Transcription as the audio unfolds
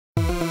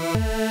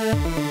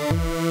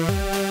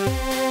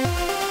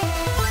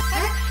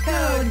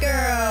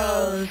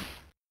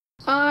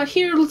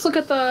Here, let's look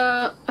at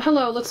the...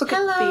 Hello, let's look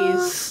at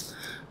these.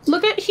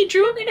 Look at... He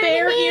drew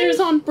bear ears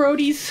on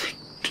Brody's,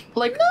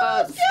 like,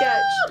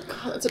 sketch.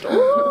 God, that's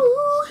adorable.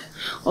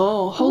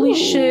 Oh, holy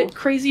shit.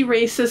 Crazy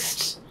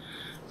racist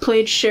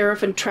played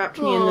sheriff and trapped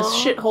me in this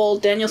shithole.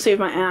 Daniel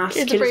saved my ass.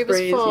 Kid's Kid brave is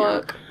as brave.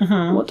 fuck.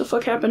 Yeah. What the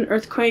fuck happened?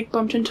 Earthquake,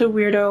 bumped into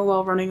weirdo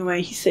while running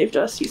away. He saved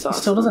us. He's awesome.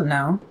 He still doesn't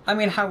know. I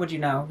mean, how would you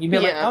know? You'd be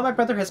like, oh, my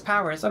brother has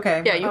powers.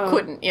 Okay. Yeah, you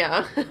couldn't,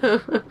 yeah.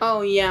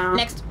 Oh, yeah.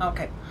 Next.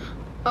 Okay.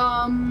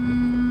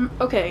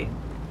 Okay.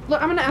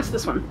 Look, I'm gonna ask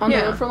this one. On the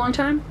road for a long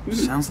time?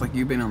 Sounds like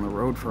you've been on the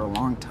road for a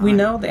long time. We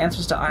know the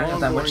answers to either of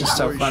them, which is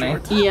so funny.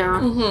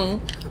 Yeah.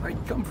 I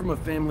come from a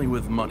family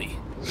with money,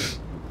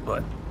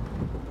 but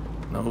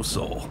no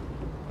soul.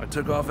 I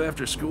took off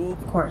after school.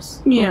 Of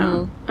course.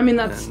 Yeah. I mean,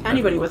 that's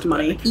anybody with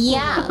money.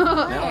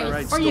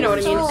 Yeah. Or, you know what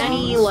I mean?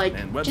 Any,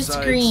 like,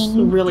 just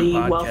green. really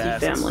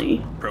wealthy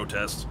family.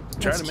 Protests.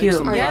 That's cute.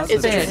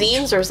 Is it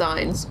zines or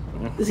signs?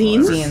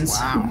 Zines? Zines.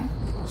 Wow.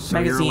 So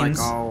Magazines.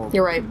 You're, like, all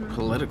You're right.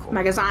 political.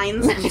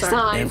 Magazines. I'm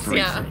sorry.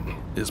 Everything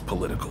is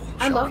political.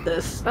 I love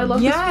this. I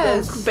love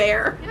this woke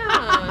bear.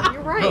 Yeah,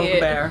 you're right. Vogue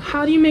bear.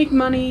 How do you make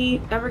money?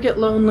 Ever get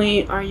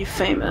lonely? Are you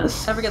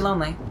famous? Ever get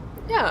lonely?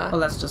 Yeah. Well,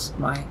 that's just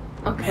my...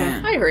 Okay.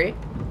 Man, I agree.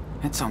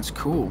 that sounds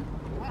cool.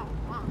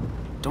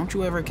 Don't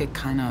you ever get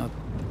kind of...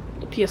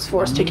 The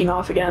PS4's taking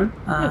off again.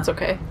 That's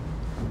okay.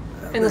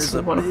 And this There's is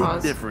a one of big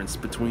pause. difference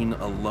between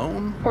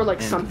alone Or,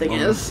 like, and something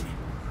lonely. is.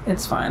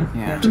 It's fine.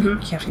 Yeah. You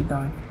have to keep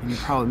going. And you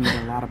probably meet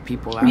a lot of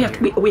people out We here.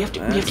 have to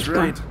That's keep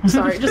right. going.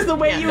 Sorry, just the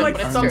way you, like,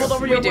 but it's stumbled true.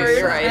 over We your do, words.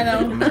 you're right. I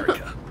know.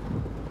 America.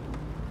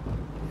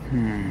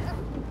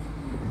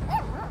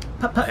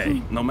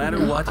 Hey, no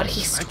matter what, God,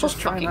 he's I so just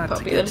try fucking not to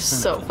puppy. get That is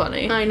so cynical.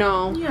 funny. I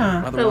know.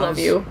 Yeah. I love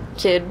you,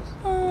 kid.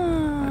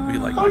 I'd be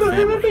like my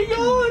family.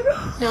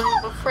 No,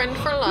 I'm a friend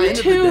for At the life. end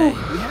of the day,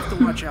 we have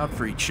to watch out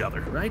for each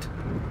other, right?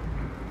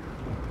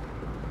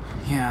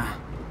 Yeah.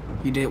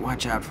 You did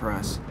watch out for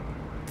us.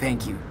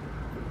 Thank you.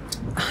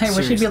 I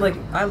wish he'd be like,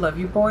 I love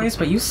you boys,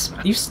 but you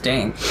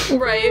stink.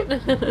 Right.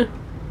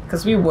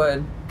 Because we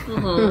would.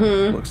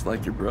 Looks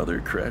like your brother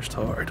crashed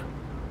hard.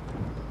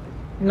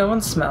 No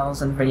one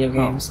smells in video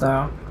games,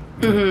 though.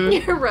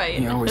 You're right.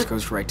 He always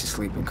goes right to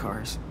sleep in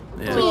cars.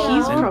 Yeah, So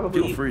he's and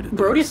probably... feel free to do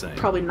Brody's the same.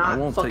 probably I not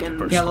won't take it fucking...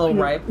 personally. Yeah, a little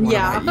ripe.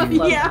 Yeah. about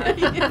you?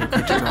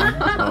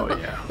 Yeah. Oh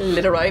yeah.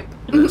 Little ripe.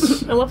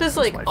 I love his,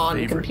 like, my on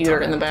favorite computer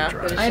in the time to back.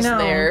 drive. It's I just know.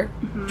 there.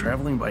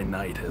 Traveling by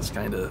night is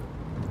kind of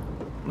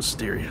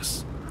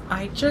mysterious.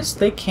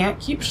 They can't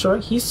keep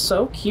short. He's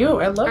so cute.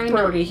 I love I know.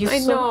 Brody. He's I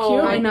so know.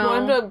 cute. I know.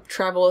 want him to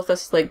travel with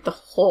us, like, the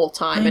whole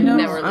time I and know.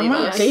 never I leave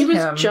wanna us. date He was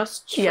him.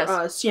 just for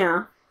us,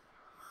 yeah.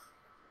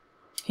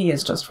 He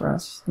is just for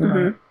us. You're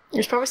right.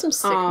 There's probably some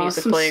sick Aw,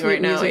 music some playing sweet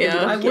right now, music in the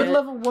yeah. I back. would Yeah.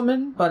 love a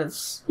woman, but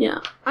it's... Yeah.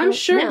 I'm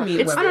sure... yeah,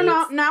 it's- I don't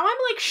know. Now I'm,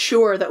 like,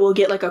 sure that we'll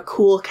get, like, a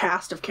cool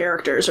cast of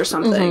characters or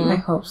something. I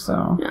hope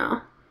so.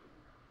 Yeah.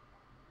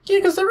 Yeah,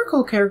 because there were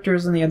cool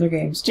characters in the other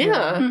games, too.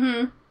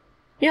 Yeah.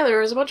 Yeah, there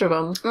was a bunch of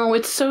them. Oh,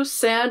 it's so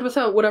sad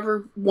without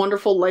whatever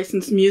wonderful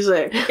licensed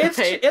music.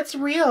 It's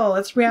real.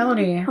 It's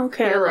reality.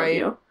 Okay, You're I love right.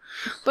 you.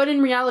 But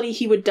in reality,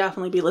 he would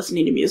definitely be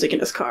listening to music in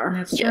his car.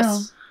 That's true.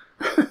 Yes.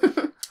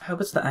 I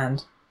hope it's the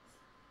end.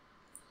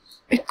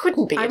 It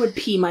couldn't be. I would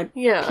pee my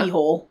Yeah. pee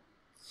hole.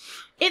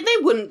 They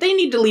wouldn't. They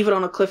need to leave it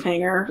on a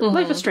cliffhanger.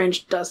 Life is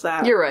Strange does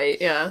that. You're right,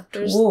 yeah.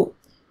 There's Whoa.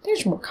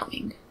 more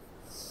coming.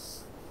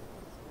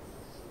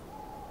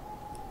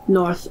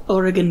 North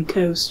Oregon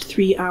coast,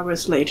 3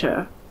 hours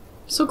later.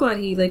 So glad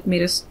he, like,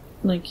 made us,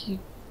 like, he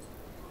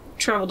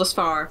traveled us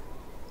far.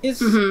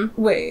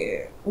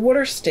 Wait, what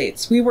are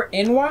states? We were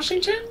in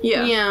Washington?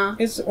 Yeah.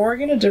 Is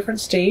Oregon a different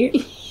state?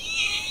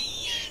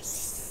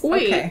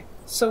 Wait, Okay.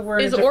 So we're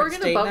in a is different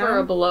Oregon state above now?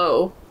 or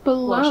below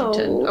Below.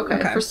 Washington?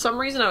 Okay. For some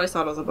reason, I always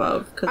thought it was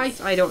above, because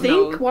I don't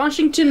think know.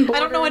 Washington borders... I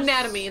don't know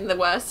anatomy in the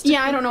West.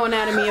 Yeah, I don't know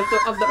anatomy of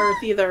the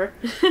Earth either.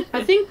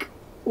 I think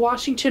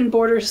Washington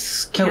borders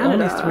So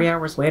Canada. only 3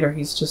 hours later,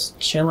 he's just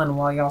chilling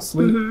while y'all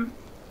sleep.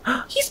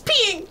 He's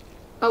peeing!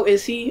 Oh,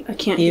 is he? I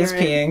can't He hear is it.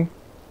 peeing.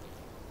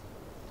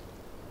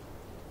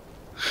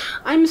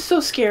 I'm so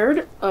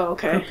scared. Oh, Go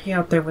okay. pee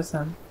out there with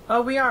them.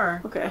 Oh, we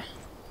are. Okay.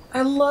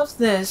 I love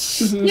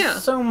this Yeah.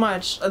 so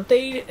much.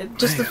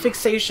 Just the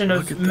fixation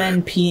look of at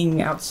men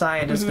peeing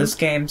outside is this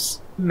game's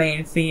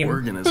main theme.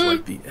 Oregon is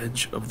like the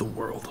edge of the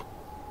world.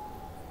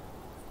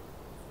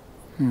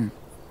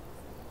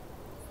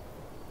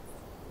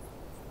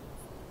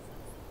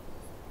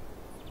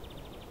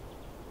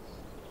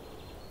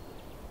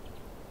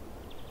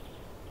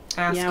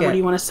 Ask Yeah, it. what do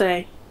you want to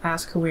say?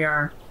 Ask who we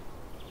are.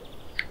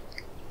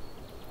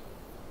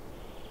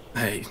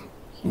 Hey,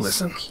 He's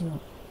listen. so cute.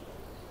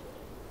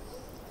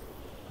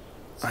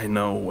 I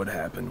know what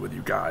happened with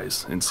you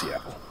guys in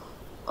Seattle.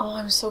 Oh,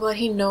 I'm so glad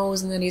he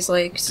knows and that he's,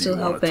 like, Do still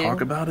you want to helping.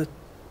 talk about it?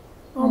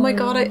 Oh my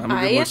god, I'm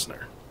a good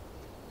listener.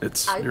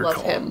 It's I your love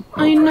call. him.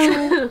 No I pressure.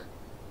 know.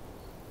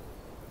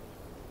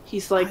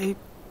 He's like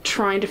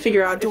trying to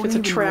figure out if it's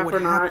a trap or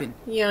not.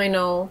 Yeah, I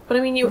know. But I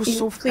mean, It was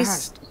so please,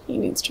 fast. he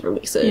needs to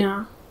release it.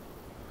 Yeah.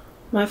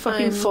 My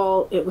fucking I'm-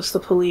 fault. It was the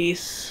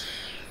police.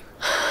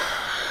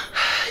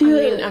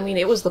 I mean,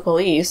 it was the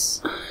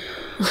police.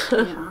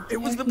 Yeah.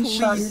 It was the He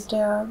shot your police.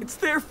 dad. It's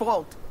their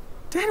fault.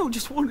 Daniel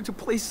just wanted to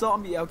play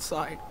zombie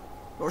outside.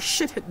 Our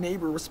shithead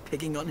neighbor was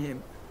picking on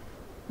him.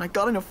 And I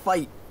got in a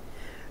fight.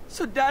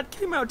 So Dad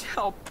came out to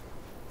help.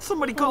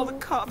 Somebody called the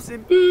cops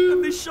and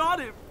they shot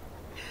him.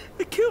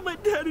 They killed my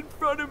dad in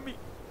front of me.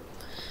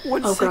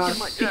 One Oh, second, God.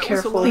 my Be dad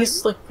careful. was alive.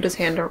 He's like put his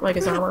hand, like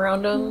his arm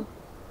around him.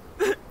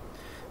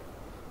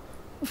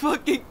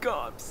 Fucking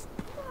cops.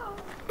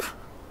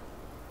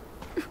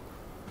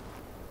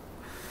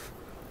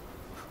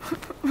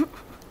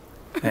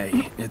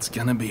 Hey, it's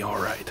gonna be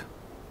alright.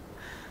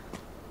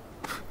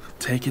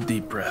 Take a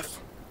deep breath.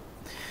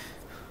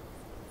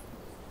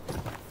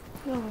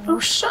 Oh,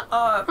 shut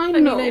up. I I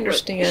know. mean, I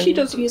understand. He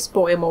doesn't. He's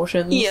boy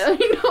emotions. Yeah,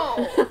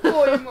 I know.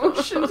 Boy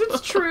emotions.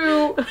 It's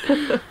true.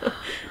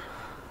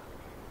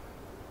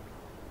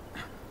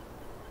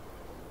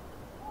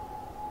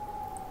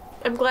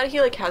 I'm glad he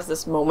like has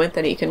this moment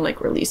that he can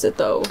like release it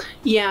though.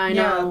 Yeah, I Yeah,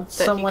 know. That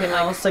he someone can,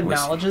 like, else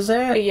acknowledges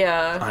it.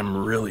 Yeah.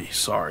 I'm really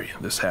sorry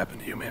this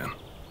happened to you, man.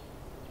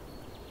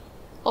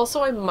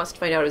 Also, I must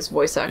find out his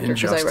voice actor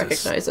because I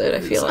Injustice. recognize it. I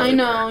feel It's- like I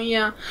know,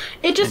 yeah.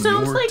 It just And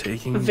sounds you're like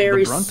taking the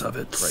very brunt of it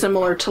right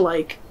similar to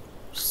like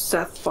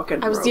Seth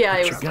fucking. I was Rogen. yeah. I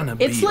You're was gonna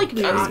It's be like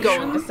okay. I was not-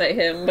 going to say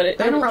him, but it,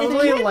 They I don't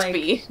probably, it can't like,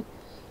 be.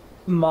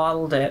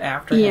 Modeled it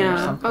after him or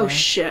Yeah. something. Oh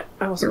shit!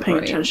 I wasn't You're paying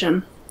right.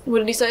 attention. What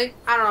did he say?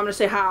 I don't know. I'm gonna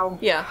say how.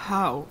 Yeah.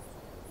 How?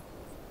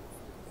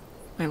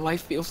 My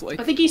life feels like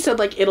I think he said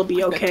like it'll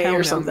be Like that okay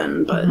or countdown.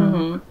 something,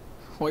 but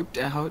wiped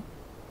out,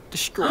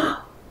 destroyed,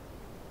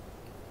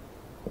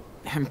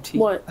 empty.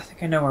 what? I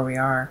think I know where we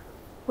are.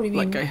 What do you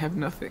mean? Like I have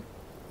nothing.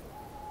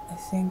 I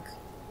think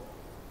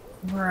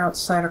we're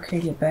outside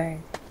Arcadia Bay.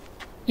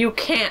 You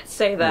can't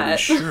say Well, that. it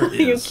sure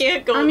You is.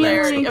 can't go I mean,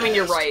 there. like, I mean,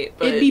 you're right,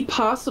 but It'd be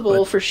possible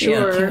But- for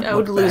sure. Yeah. I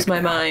would Look lose back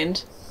my now.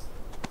 mind.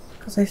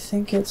 Because I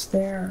think it's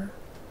there.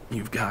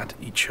 You've got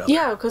each other.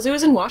 Yeah, because it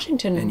was in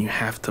Washington And you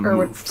have to or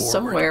move forward.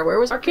 somewhere. Where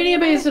was Arcadia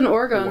Bay is in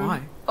Oregon.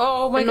 Why?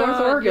 Oh my in god,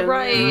 North Oregon, you're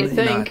right. You I may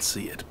think. not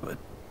see it, but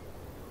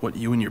what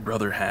you and your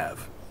brother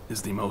have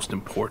is the most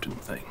important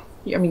thing.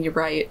 I mean, you're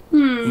right. He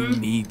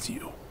needs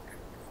you.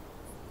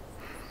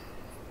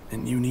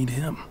 And you need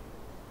him.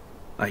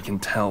 I can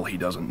tell he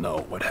doesn't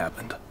know what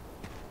happened.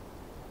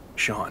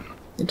 Sean,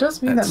 It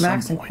does mean At that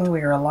Max some and point.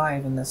 Chloe are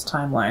alive in this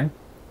timeline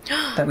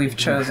that we've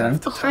chosen.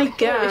 I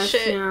guess.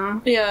 shit. Yeah.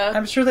 Yeah.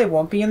 I'm sure they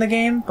won't be in the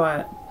game,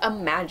 but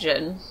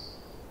Imagine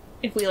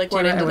if we like Why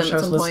run not? I into wish them I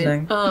at was some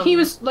listening. point. He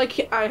was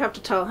like, I have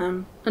to tell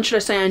him. And should I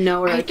say I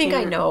know or I I think I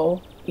can't?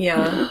 know.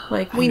 Yeah,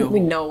 like I we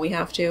know. we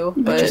have to,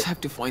 I but just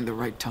have to find the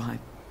right time.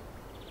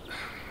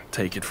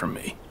 take it from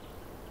me.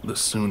 The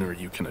sooner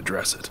you can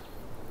address it,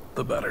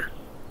 the better.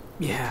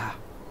 Yeah.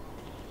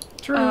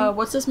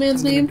 what's this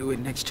man's I'm gonna name? do it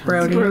next time.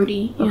 Brody.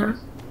 Brody, yeah.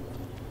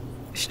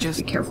 It's just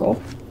Be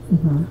careful.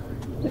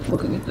 Like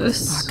looking at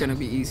this. not gonna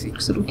be easy.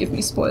 Because it'll give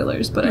me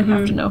spoilers, but I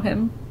have to know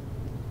him.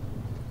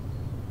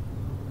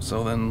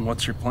 So then,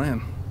 what's your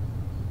plan?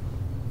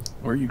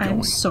 Where are you going?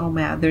 I'm so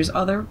mad. There's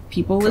other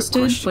people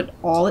listed, question. but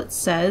all it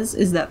says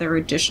is that there are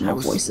additional I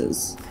was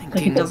voices. Like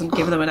thinking- it doesn't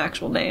give them an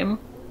actual name.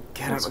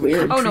 Get out of the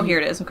weird. country. Oh no, here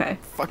it is. Okay.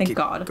 Fuck Thank it.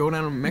 God. Go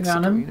down to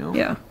Mexico, him? you know?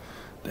 Yeah.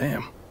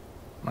 Damn.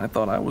 I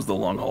thought I was the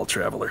long haul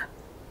traveler.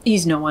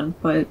 He's no one,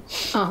 but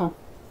Oh.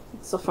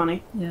 It's so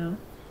funny. yeah.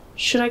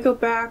 Should I go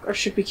back or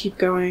should we keep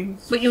going?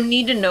 But you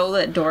need to know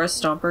that Doris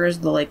Stomper is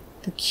the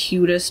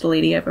cutest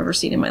lady I've ever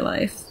seen in my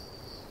life.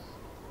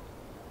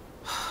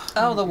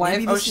 oh, the wife.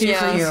 Maybe Oh, this she's is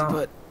for crazy, you.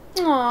 but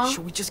Aw.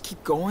 should we just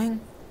keep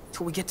going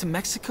till we get to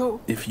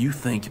Mexico? If you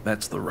think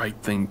that's the right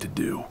thing to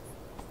do,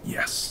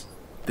 yes,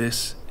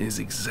 this is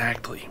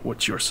exactly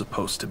what you're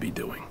supposed to be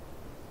doing.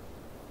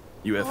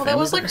 You have Oh, that family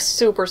was like there?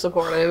 super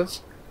supportive.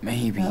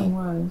 Maybe. That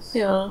was.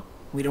 Yeah.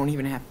 We don't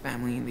even have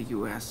family in the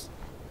U.S.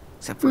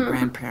 Except for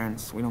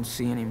grandparents we don't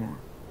see anymore.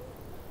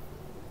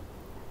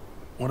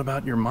 What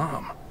about your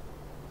mom?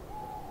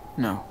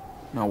 No.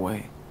 No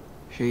way.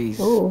 She's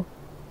Ooh,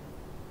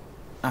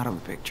 out of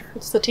the picture.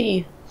 what's the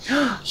tea?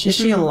 Is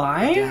she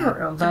alive? Yeah.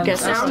 Or that-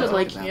 Guess that's- sounded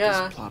like About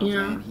yeah. this plot of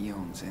Yeah. land he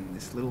owns in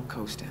this little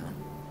coast town,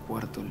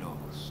 Puerto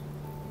Lobos.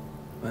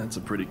 That's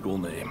a pretty cool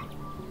name.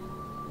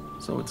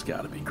 So it's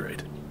gotta be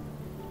great.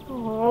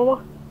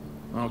 Oh.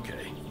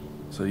 Okay,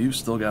 so you've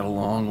still got a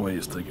long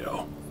ways to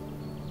go.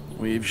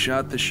 We've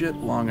shot the shit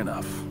long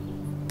enough.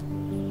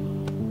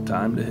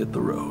 Time to hit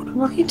the road.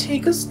 Will he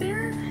take us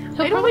there?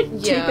 He'll probably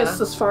take us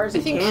as far as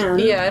he can.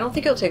 Yeah, I don't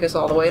think he'll take us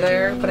all the way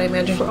there, but I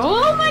imagine.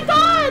 Oh my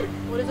god!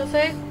 What does it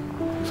say?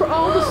 For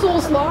all the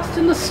souls lost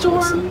in the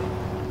storm.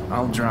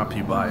 I'll drop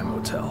you by a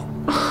motel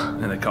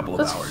in a couple of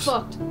That's hours.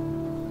 fucked.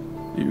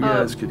 You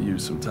guys could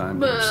use some time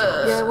to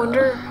yourselves. Yeah, I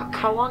wonder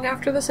how long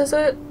after this is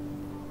it?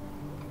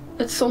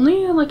 It's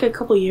only like a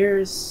couple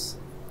years.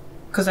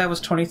 Because that was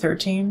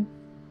 2013.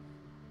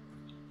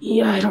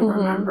 Yeah, I don't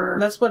remember.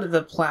 That's what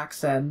the plaque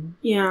said,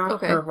 Yeah.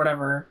 Okay. or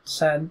whatever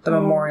said. The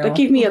Oh, memorial. That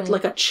gave me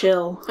like a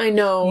chill. I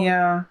know.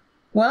 Yeah.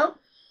 Well,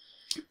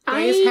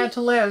 Days had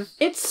to live.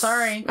 It's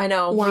Sorry. I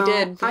know. Well, we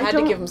did. We I had to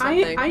don't- give him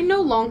something. I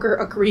no longer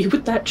agree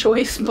with that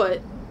choice,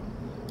 but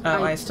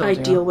Oh, I still I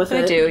do. deal with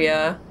it. I do,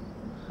 yeah.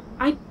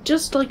 I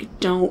just like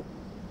don't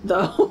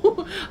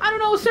though. I don't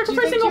know, Do you think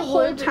sacrificing a you whole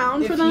would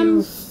town for if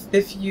them.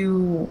 if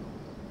you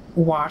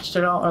watched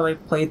it all or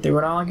like played through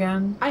it all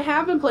again? I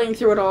have been playing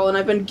through it all, and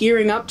I've been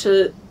gearing up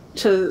to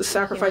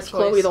sacrifice choice.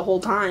 Chloe the whole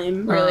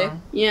time. Really?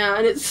 Oh. Yeah,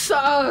 and it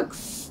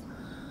sucks.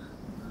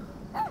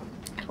 I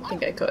don't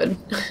think I could.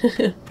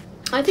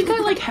 I think I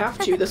like have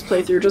to this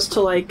playthrough just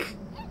to like.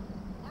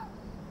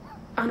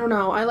 I don't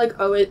know. I like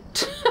owe it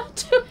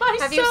to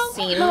myself. Have you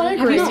seen? No, I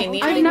have you agree. seen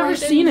the? I've never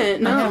ending seen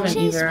it. No. I haven't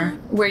either.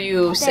 where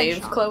you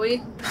save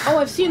Chloe? Oh,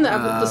 I've seen the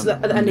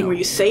ending no. where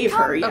you save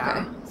her. Yeah.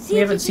 Okay. We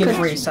haven't seen it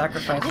where you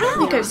sacrifice I don't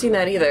think I've seen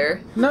that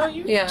either. No,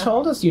 you Yeah.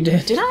 told us you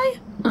did. Did I?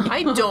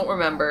 I don't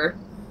remember,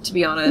 to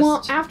be honest.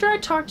 Well, after I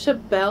talked to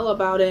Belle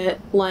about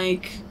it,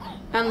 like,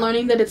 and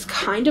learning that it's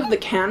kind of the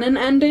canon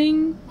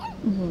ending,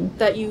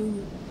 that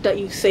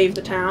you save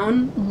the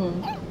town.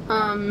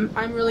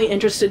 I'm really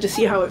interested to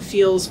see how it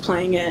feels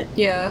playing it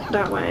yeah.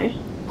 that way.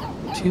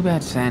 Too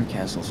bad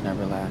sandcastles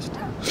never last.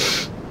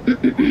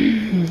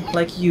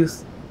 Like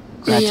youth.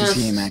 Glad Yes. to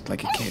see him act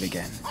like a kid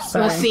again.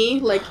 Sorry. See,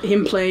 like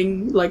him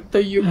playing like the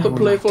I would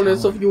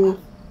playfulness like of youth.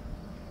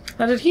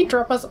 Now, did he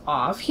drop us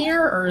off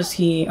here, or is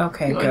he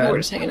okay? Like, Good. we're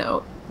just hanging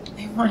out.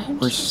 I want him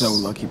We're to so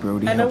just- lucky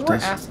Brody I know helped we're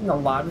us. asking a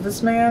lot of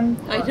this man.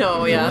 I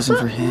know, If it yeah. wasn't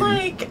for But, him.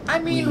 like, I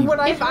mean, we- would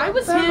I? If I help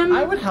was them? him-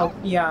 I would help.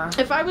 Yeah.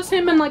 If I was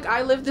him and like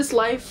I lived this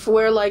life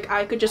where like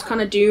I could just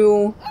kind of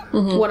do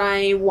what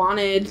I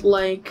wanted,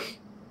 like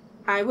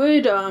I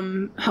would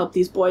help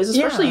these boys,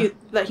 especially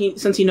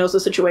since he knows the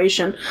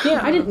situation.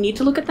 Yeah. I didn't need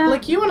to look at that.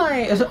 Like you and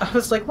I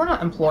was like, we're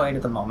not employed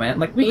at the moment.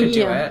 Like we could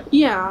do yeah. it.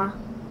 Yeah.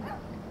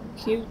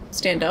 Can you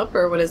stand up,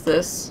 or what is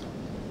this?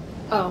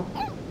 Oh.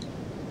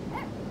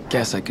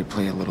 Guess I could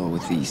play a little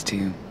with these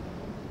two.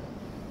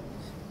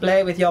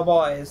 Play with your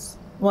boys.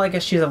 Well, I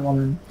guess she's a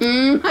woman.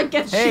 I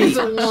guess she's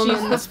a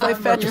woman. Let's play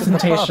fetch with the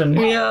pup. Representation.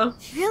 Yeah.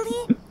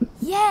 Really?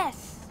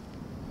 Yes.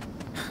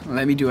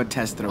 Let me do a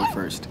test throw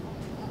first.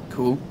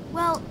 Cool?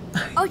 Well,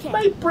 okay.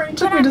 My brain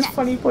took me to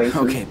funny places.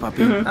 Okay,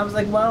 puppy. I was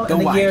like, well, Go in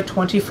the wide. year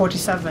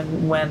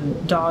 2047,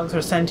 when dogs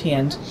are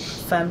sentient,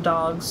 femme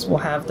dogs will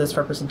have this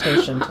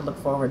representation to look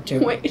forward to.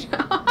 Wait.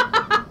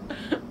 I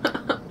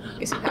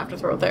guess you have to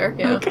throw it there.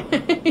 Yeah.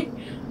 Okay.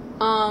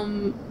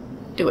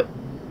 Do it.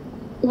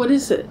 What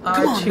is it?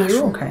 Come on, R2?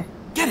 mushroom. Okay.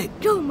 Get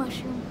it! Go,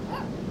 mushroom.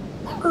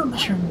 Oh,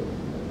 mushroom.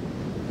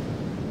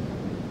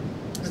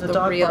 Is the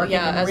dog real, barking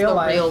yeah, in as real the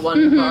life? real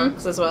one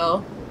barks as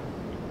well.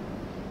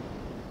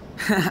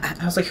 I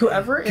was like,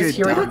 whoever is Good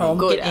here at dog. home,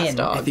 Good get ass in.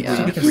 dog, I think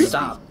yeah. we can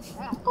stop.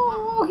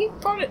 Oh, he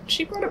brought it.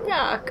 She brought it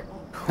back.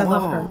 I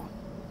love her. Whoa.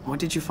 What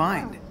did you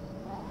find?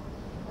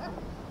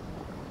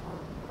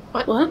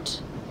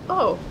 What?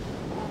 Oh.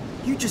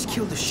 You just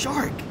killed a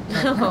shark.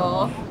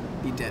 Oh.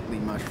 You deadly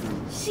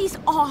mushroom. She's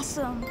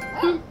awesome.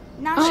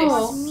 Now she Oh.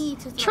 wants me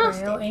to throw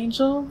Trust it. Real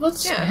angel?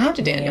 What's Yeah, happening?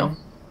 to Daniel.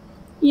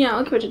 Yeah,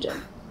 I'll give it to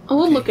Jim. Oh,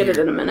 we'll look at it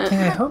in a minute.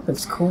 Yeah, I hope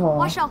it's cool.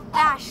 Watch how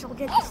fast she'll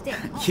get the stick.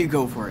 You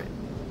go for it.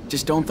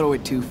 Just don't throw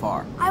it too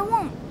far. I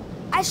won't.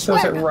 I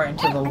Throws swear. it right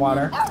into the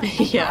water.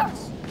 Yeah.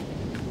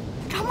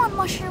 Come on,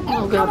 mushroom.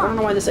 Oh god, I don't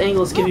know why this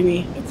angle is giving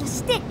me. It's a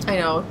stick. I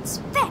know. It's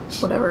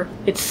Fetch. whatever.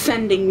 It's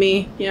sending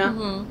me. Yeah.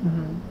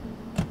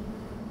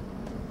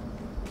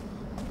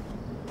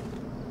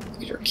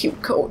 Your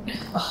cute coat.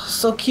 Oh,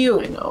 so I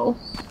cute. know.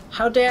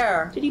 How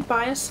dare. Did he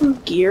buy us some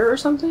gear or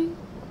something?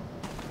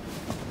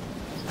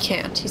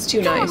 Can't. He's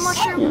too Come on, nice.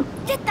 mushroom.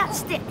 Get that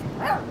stick.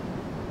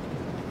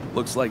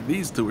 Looks like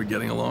these two are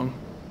getting along.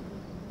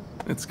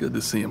 It's good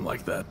to see him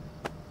like that.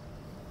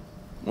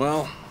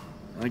 Well,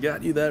 I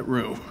got you that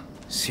room.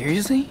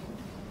 Seriously?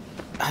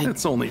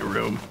 It's only a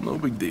room, no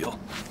big deal.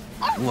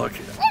 Look,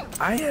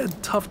 I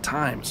had tough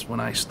times when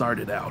I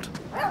started out.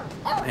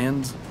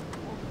 And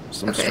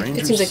some Okay.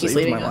 strangers It seems like he's saved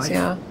leaving my us, life.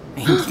 yeah.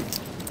 Thank you.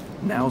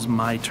 Now's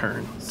my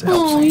turn to help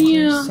Oh someone.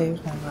 yeah.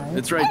 Saved my life.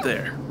 It's right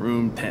there,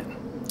 room 10.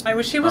 I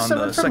wish he was on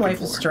someone the from second Life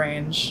floor. is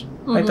Strange.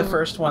 Like the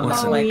first one that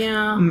Listen. Oh like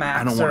yeah. I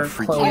Max don't wanna or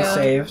freak Chloe you out.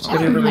 saved. It'd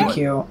be really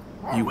cute.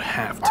 You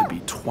have to be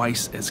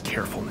twice as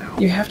careful now.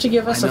 You have to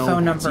give us I a know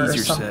phone it's number or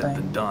easier said than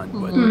something. done,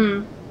 but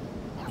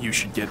Mm-hmm. you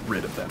should get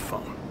rid of that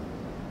phone.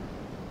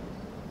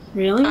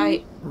 Really?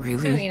 I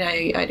Really? mean,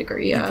 I'd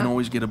agree, You can yeah.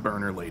 always get a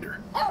burner later.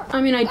 I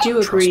mean, I do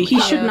agree. me.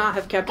 He should Yeah. not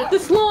have kept it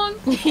this long.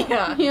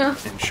 Yeah. Yeah.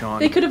 And Sean,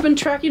 They could have been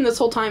tracking this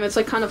whole time. It's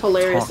like kind of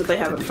hilarious Talk that they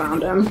to haven't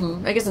Daniel. found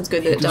him. I guess it's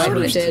good that it died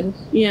when it did.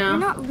 You're Yeah.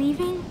 not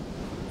leaving?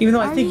 Even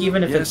though I think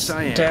even if Yes, it's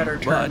I am, dead or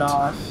turned but-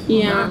 off.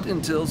 Yeah. not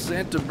until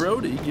Santa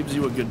Brody gives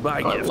you a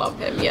goodbye Oh, I gift. love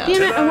him, yeah.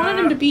 Damn it! I wanted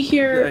him to be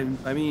here.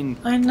 I mean,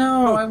 I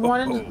know, I Oh,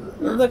 wanted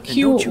oh. the don't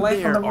cute you life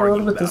on dare the road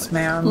argue with about this it.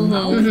 man.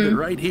 I'll leave it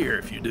right here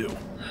if you do.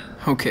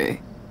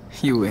 Okay.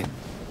 You win.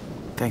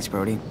 Thanks,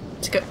 Brody.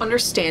 To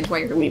understand why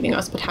you're leaving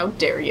us, but how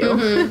dare you?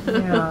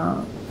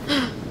 Yeah.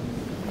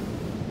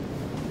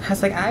 I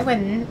was like, I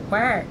wouldn't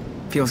work.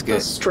 Feels The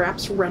good.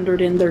 straps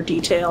rendered in their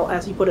detail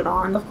as he put it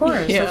on. Of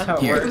course, Yeah. that's how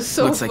it Here, works. was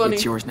so looks like funny.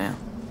 it's yours now.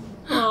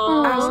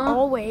 As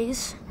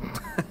always.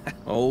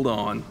 Hold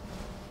on.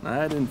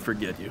 I didn't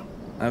forget you.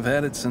 I've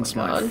had it since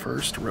my God.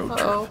 first road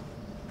Uh-oh. trip.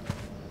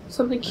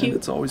 Something And cute.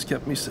 it's always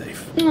kept me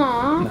safe.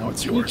 Aww. Now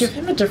it's Can you yours. give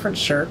him a different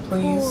shirt,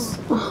 please?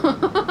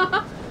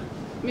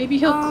 Maybe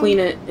he'll clean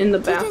it in the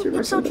Do you bathroom think or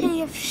it's something.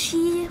 okay if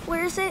she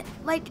wears it?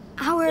 Like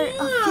our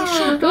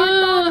official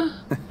guard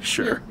dog?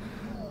 Sure.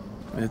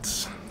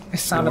 It's It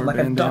sounded your like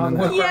a dog bandana.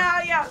 whipper.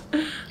 Yeah.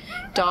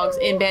 Dogs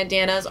in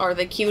bandanas are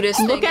the cutest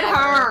thing Look at ever.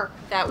 her.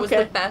 That was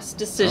Okay. the best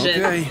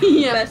decision. Okay.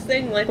 Yeah. Best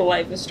thing like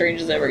Life is Strange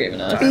has ever given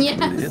us. Time for me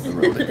to hit the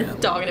road again.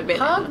 Dog in a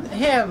bandana. Hug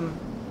him.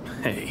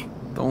 Hey,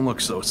 don't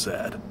look so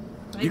sad.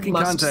 I You can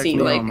must contact see,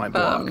 me like, on my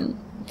blog. fan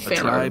A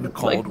tribe art,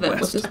 called like them with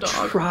West. his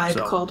dog. Tribe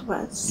So, called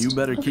West. You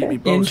better keep Okay. me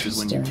posted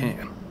when you Interesting.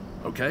 can.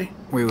 Okay?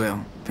 We will.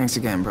 Thanks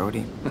again,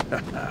 Brody.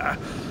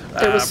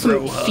 There was some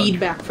bro hug.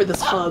 feedback for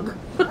this hug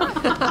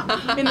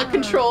in the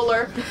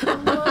controller.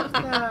 Love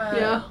that.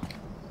 Yeah.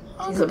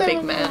 He's a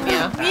big man,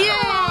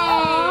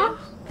 yeah.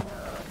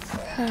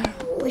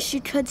 Wish you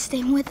could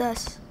stay with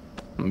us.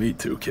 Me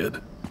too,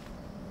 kid.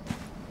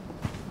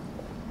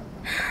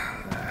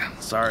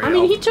 Sorry. I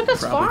mean, I'll he took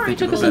us probably far. He think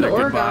took of a us into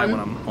better goodbye Oregon.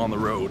 when I'm on the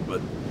road,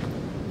 but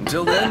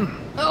until then,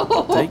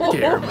 Oh. take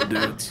care, my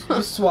dudes.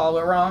 You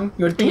swallow it wrong.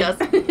 You're Yes.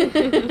 I'm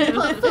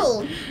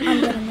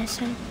gonna miss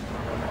him.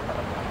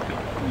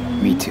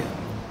 Me too.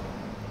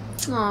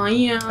 Aw,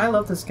 yeah. I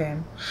love this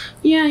game.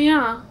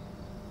 Yeah.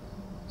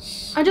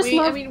 I just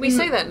love. I mean, we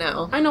say that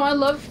now. I know. I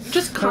love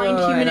just kind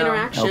Oh, I human know.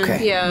 interaction.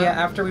 Okay. Yeah. Yeah,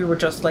 after we were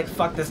just like,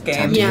 fuck this game.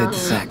 Time to Yeah. hit the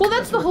sack. Well,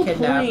 that's the We whole were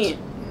kidnapped. point.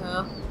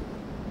 Yeah.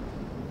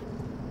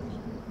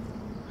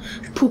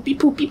 Poopy.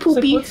 It's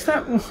like, what's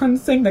that one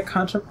thing, the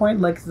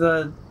contrapoint? Like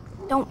the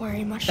Don't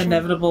worry, Mushroom.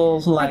 inevitable,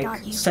 got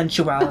like, you.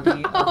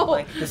 sensuality of, Oh,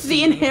 like, the the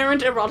sea.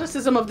 inherent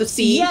eroticism of the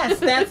sea. Yes,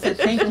 that's it.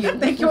 Thank you.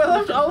 Thank you. I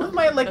left all of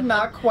my, like,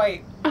 not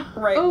quite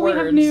right Oh, words.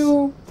 we have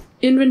new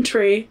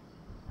inventory.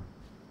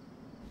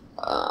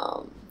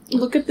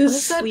 Look at this What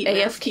is that sweet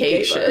AFK mask he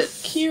gave shit?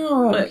 us. Cute.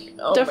 Like,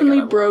 oh my Definitely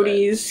God, I love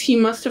Brody's. He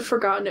must have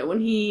forgotten it when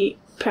he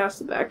passed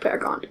the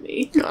backpack on to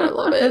me. it. God, I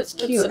love it. That's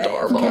cute. It's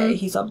adorable. Okay,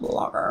 he's a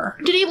blogger.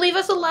 Did he leave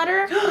us a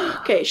letter?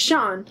 Okay,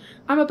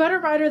 I'm a better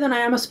writer than I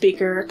am a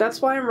speaker.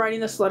 That's why I'm writing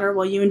this letter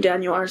while you and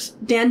Daniel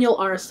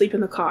are asleep in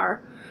the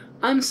car.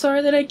 I'm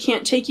sorry that I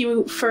can't take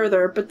you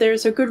further, but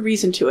there's a good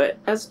reason to it.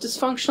 As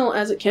dysfunctional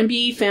as it can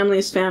be, family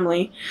is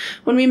family.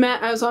 When we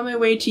met, I was on my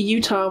way to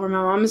Utah, where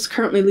my mom is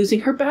currently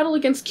losing her battle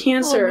against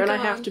cancer, and I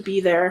have to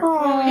be there.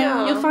 Oh,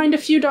 yeah. You'll find a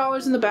few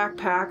dollars in the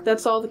backpack.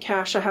 That's all the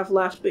cash I have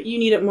left, but you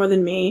need it more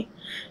than me.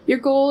 Your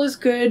goal is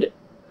good,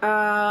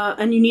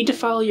 and you need to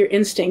follow your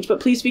instinct, but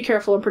please be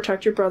careful and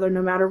protect your brother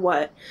no matter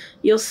what.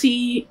 You'll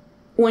see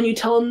when you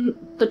tell him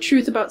the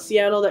truth about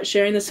Seattle that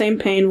sharing the same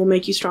pain will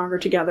make you stronger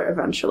together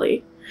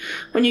eventually.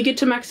 When you get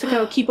to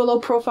Mexico, keep a low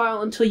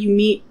profile until you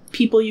meet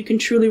people you can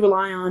truly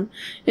rely on.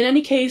 In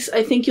any case,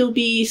 I think you'll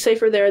be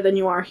safer there than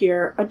you are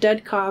here. A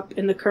dead cop,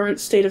 in the current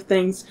state of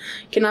things,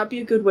 cannot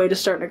be a good way to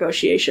start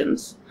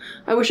negotiations.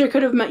 I wish I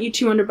could have met you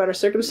two under better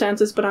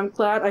circumstances, but I'm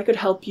glad I could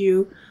help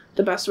you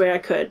the best way I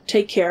could.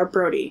 Take care,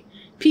 Brody.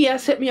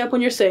 P.S. Hit me up when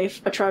you're safe.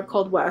 A tribe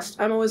called West.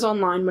 I'm always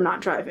online when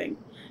not driving.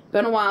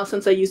 Been a while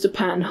since I used a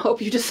pen.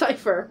 Hope you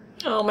decipher.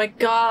 Oh my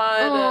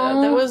God.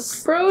 Aw, that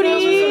was Brody. That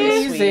was really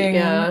Amazing. sweet.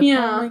 Yeah.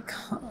 Yeah. Oh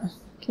my god.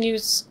 Can you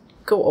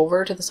go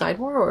over to the side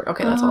more? Or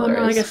okay, that's all there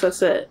No, is. I guess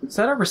that's it. Is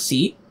that a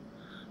receipt?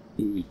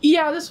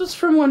 Yeah, this was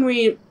from when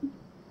we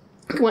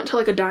went to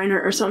like a diner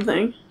or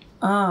something.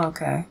 Oh,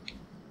 okay.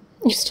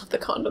 You still have the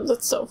condoms.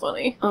 That's so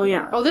funny. Oh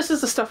yeah. Oh, this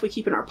is the stuff we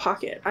keep in our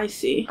pocket. I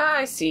see.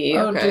 I see.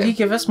 Oh, Okay. did he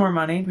give us more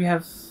money? We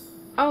have...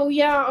 Oh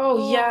yeah.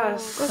 Oh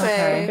yes.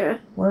 okay.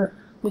 Okay. We're...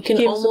 We can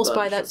Gave us a almost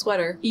buy bunch. that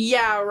sweater.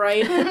 Yeah.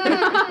 Right.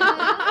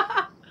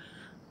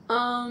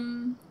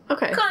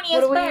 Okay. Connie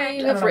What is do back. we I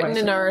don't have know written what I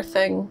in said. our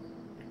thing?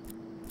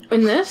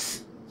 In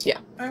this.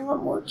 I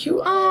want more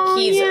cute... Oh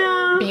He's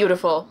yeah.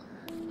 beautiful.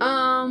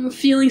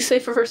 Feeling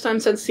safe for first time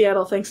since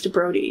Seattle thanks to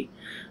Brody.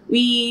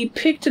 We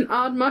picked an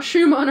odd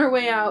mushroom on our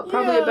way out.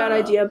 Probably a bad Yeah.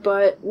 idea,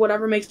 but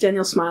whatever makes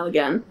Daniel smile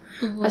again.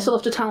 I still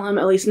have to tell him,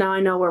 at least now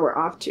I know where we're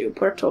off to.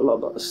 Puerto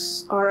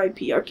Lobos.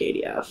 R.I.P.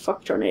 Arcadia.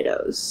 Fuck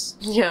tornadoes.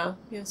 Yeah.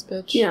 Yes,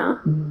 bitch. Yeah.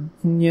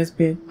 Yes,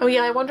 babe. Oh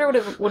yeah. I wonder what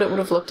it would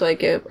have looked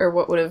like if, or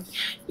what would have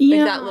Yeah.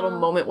 like that little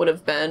moment would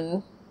have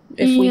been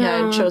if we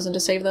Yeah. had chosen to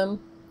save them.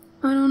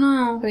 I don't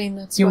know. I mean,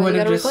 that's You why you would've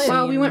gotta just replay.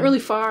 Wow, we went really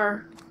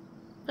far.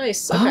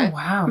 Nice. Okay. Oh,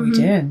 wow, Mhm. we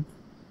did.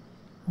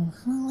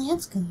 Well,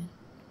 that's good.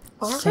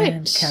 All Sand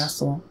right.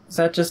 Castle. Is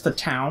that just the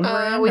town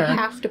we're in? We or-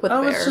 have to put the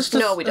Oh, bear. it's just a-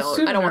 No, we a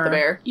don't. I don't want the souvenir.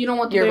 bear. You don't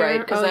want the You're bear? right,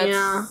 because Oh, that's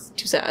yeah.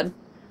 too sad.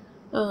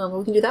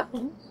 We can do that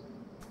one.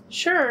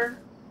 Sure.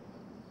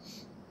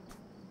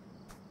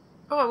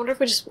 Oh, I wonder if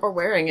we just are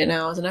wearing it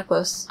now as a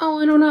necklace. Oh,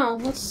 I don't know.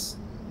 Let's...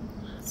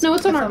 No,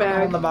 it's on our on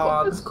bag. the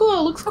bog. It's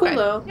cool. Looks cool, Okay.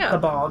 though. Yeah. The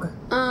bog.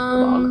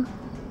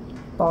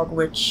 Bog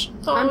witch.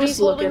 Oh, I'm he's just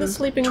holding looking. the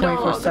sleeping dog.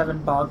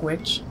 24/7 bog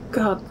witch.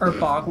 God. Or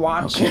bog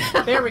watch. Okay.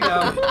 There we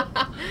go.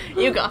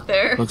 You got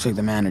there. Looks like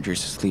the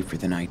manager's asleep for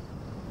the night.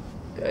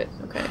 Good.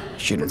 Okay.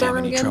 Shouldn't What's our have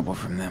room any again? trouble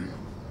from them.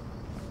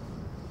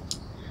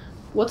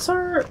 What's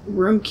our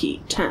room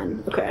key?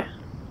 10. Okay.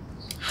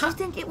 Do you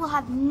think it will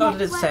have Oh,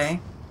 did it necklace say?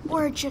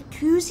 or a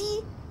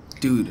jacuzzi?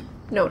 Dude,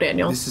 No,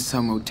 Daniel. This is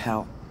some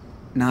motel,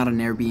 not an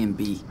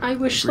Airbnb. I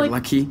wish, If you're like...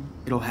 lucky,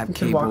 it'll have You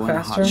can cable walk and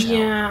a hot faster? shower.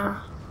 Yeah.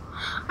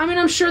 I mean,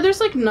 I'm sure there's,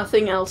 like,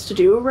 nothing else to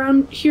do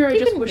around here. I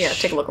just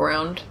wish take a look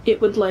around. it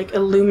would, like,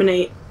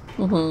 illuminate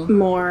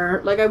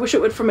more. Like, I wish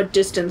it would, from a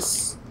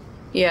distance,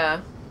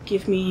 Yeah.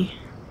 give me,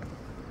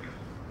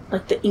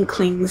 like, the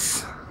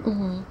inklings.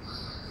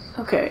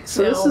 Okay,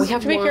 so this we is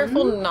have to be one.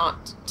 careful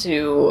not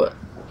to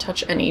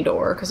touch any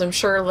door, because I'm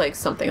sure, like,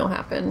 something will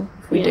happen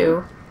if we Yeah.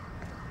 do.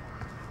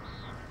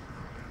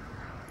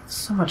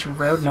 So much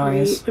road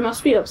noise. It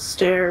must be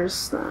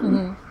upstairs,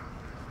 then.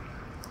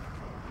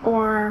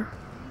 Or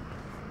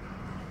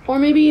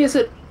maybe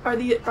are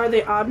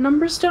they odd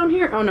numbers down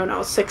here? Oh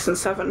no, 6 and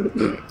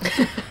 7.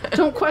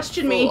 Don't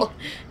question me. Cool.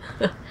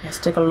 Let's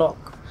take a look.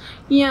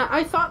 Yeah,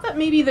 I thought that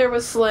maybe there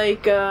was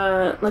like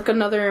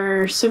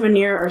another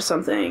souvenir or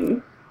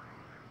something.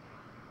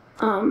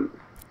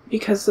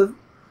 Because of,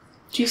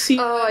 do you see?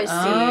 Oh, I see.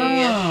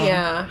 Oh.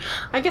 Yeah.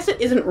 I guess it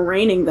isn't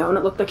raining though, and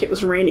it looked like it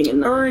was raining in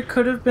there. Or it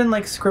could have been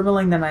like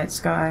scribbling the night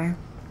sky.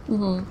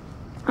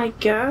 I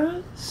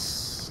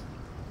guess.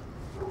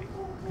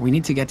 We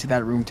need to get to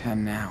that room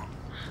 10 now.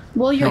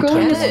 Well, you're No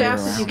going time as to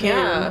fast wait as you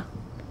Yeah.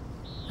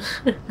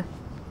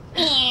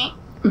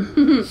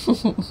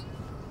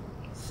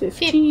 can.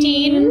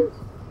 15.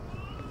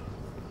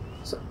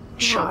 So,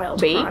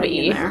 child baby. crying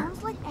in there.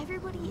 Sounds like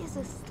everybody is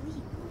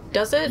asleep.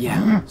 Does it?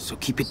 Yeah, so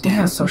keep it down.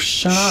 Yeah, so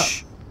shut up.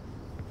 Shh.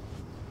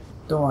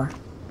 Door.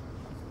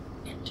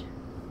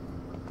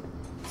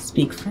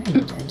 Speak French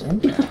and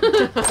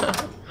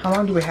enter. How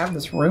long do we have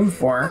this room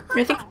for?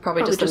 I think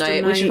probably just a just a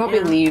night. We should night, probably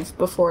yeah. leave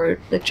before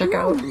the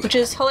checkout, which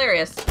is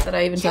hilarious that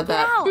I even Check said it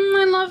that. out.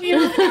 I love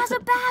you. It has a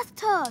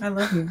bathtub. I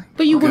love you.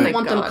 But you Okay. wouldn't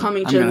want them God.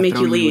 coming I'm to gonna make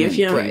throw you leave, in,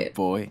 yeah. pretty Right.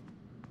 boy.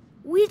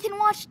 We can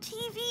watch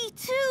TV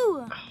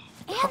too.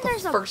 And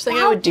there's a First thing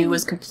I would do balcony.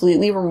 is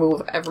completely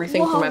remove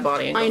everything from my Whoa.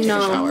 body and go I take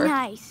know. a shower.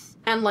 Nice.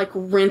 And like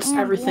rinse And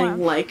everything,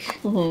 warm. like.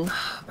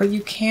 But you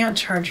can't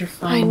charge your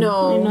phone. I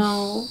know. I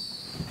know.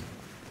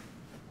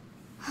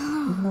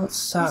 Even though it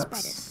This bed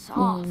sucks. is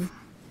soft.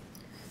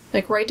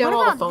 Like, write down What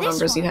all the about phone this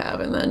numbers you one? have,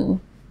 and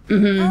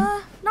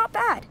then... Not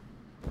bad.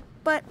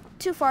 But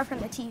too far from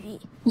the TV.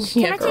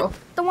 Yeah, Can I girl.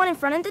 take the one in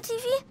front of the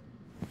TV?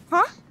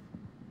 Huh?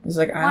 He's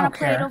like, I Wanna don't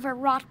play it care. over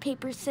rock,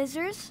 paper,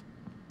 scissors?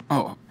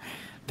 Oh,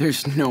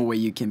 there's no way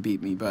you can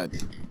beat me, bud.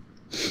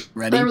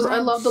 Ready? I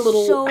love the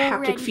little So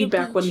ready haptic to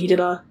feedback beat when he you. did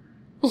a.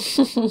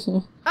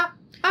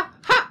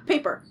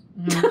 Paper.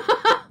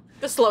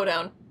 The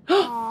slowdown.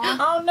 Aw.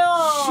 Oh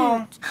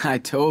no! I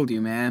told you,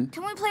 man.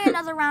 Can we play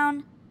another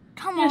round?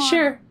 Come Yeah, on.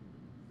 sure.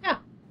 Yeah.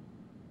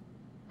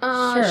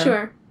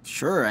 Sure.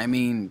 Sure, I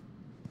mean,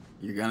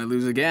 you're gonna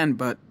lose again,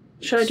 but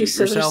Should I do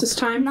Suit scissors yourself. this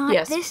time? Not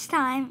Yes. this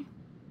time.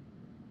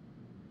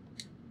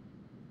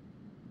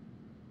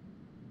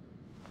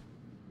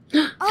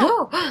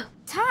 Oh!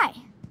 Tie.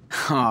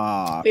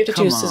 Aw, We have to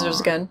come choose scissors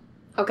on. again.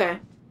 Okay.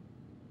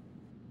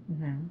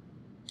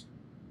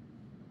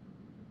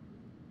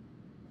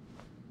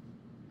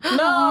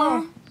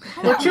 No!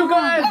 We're too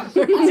good!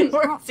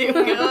 We're too You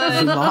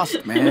good.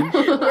 lost, man.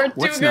 We're too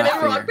What's good not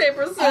at rock, fair?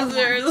 paper, That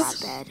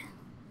scissors. bed.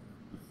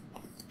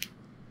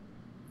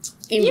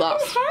 You You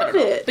lost. can have I don't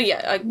know. it. But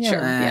yeah, sure.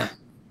 Eh, Yeah.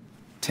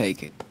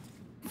 Take it.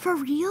 For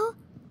real?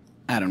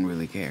 I don't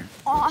really care.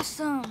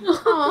 Awesome.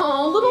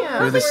 Oh, little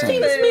We're the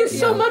same. things mean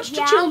so Yeah. much to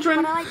Yeah,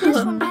 children. but I like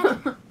this one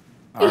better.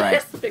 All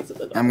right,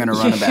 I'm gonna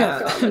run a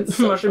bath. Yeah.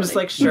 Mushroom's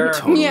like, sure.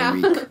 Totally Yeah.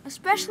 weak.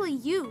 Especially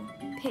you,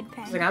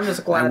 Pigpen. He's like, I'm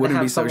just I glad to wouldn't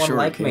have be so someone sure,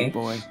 like kid me.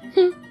 boy.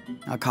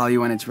 I'll call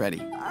you when it's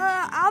ready.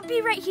 I'll be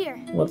right here.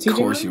 What's he Of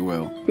course doing? you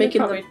will. Making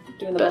Probably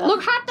doing the the math.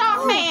 look, hot dog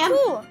Oh, man.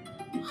 cool.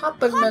 Hot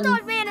dog Hot man.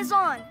 dog van is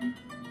on.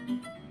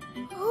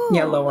 Ooh,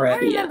 Yeah, lower it. I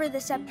remember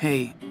this episode.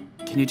 Hey,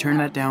 can you turn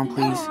that down,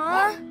 please?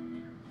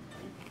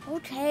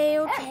 Okay.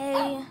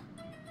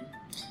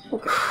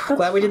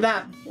 Glad we did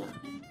that.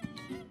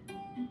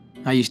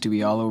 I used to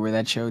be all over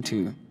that show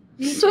too.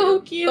 So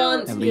cute.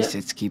 At least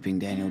it's keeping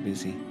Daniel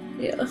busy.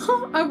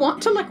 I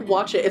want to like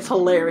watch it. It's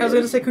hilarious. I was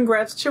gonna say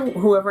congrats to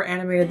whoever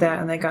animated that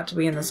and they got to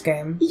be in this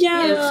game.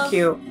 Yeah. It's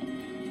cute.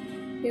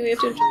 We have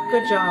to enjoy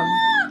Good job.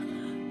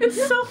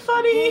 It's so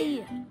funny.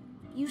 Hey,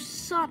 you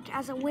suck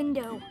as a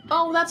window.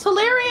 Oh, that's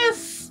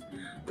hilarious.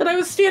 That I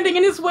was standing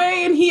in his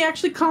way and he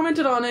actually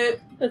commented on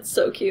it. That's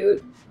so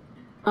cute.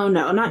 Oh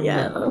no, not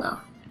yet. No.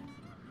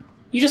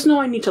 You just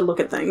know I need to look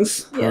at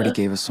things. Brody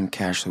gave us some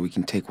cash so we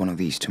can take one of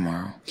these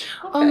tomorrow.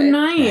 Oh, Headed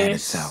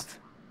nice. south.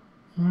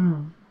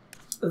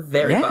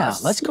 Very Yeah,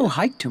 boss. let's go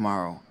hike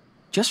tomorrow.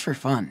 Just for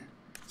fun.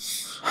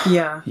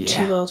 Yeah.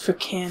 Too old for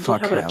candy.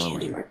 Fuck How about a Halloween.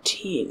 candy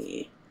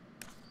martini?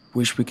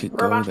 Wish we could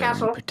go Robot there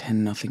castle. and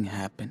pretend nothing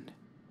happened.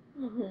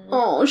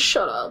 Oh,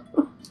 shut up.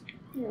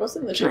 What's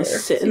in the Can chair? I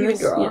sit So in you can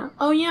this? draw. Yeah.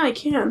 Oh yeah, I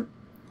can.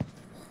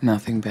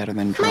 Nothing better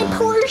than drawing.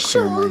 poor to clear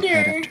shoulder. My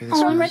head after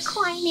this I'm mess.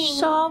 reclining.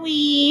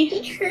 Sorry.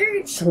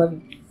 I love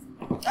you.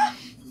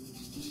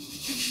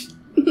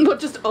 What,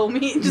 just owe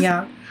me? Just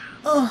Yeah.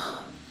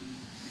 Oh.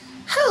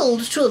 Held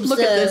to observe look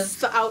at this.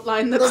 The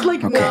outline that's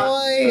like Okay.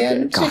 not.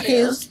 and Got it.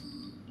 his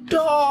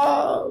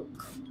dog.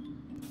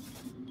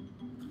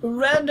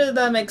 Render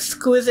them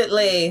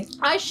exquisitely.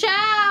 I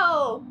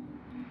shall.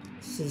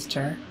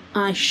 Sister.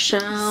 I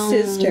shall.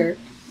 Sister.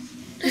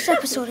 This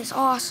episode is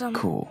awesome.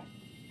 Cool.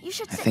 You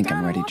should I sit think down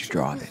I'm and ready watch to it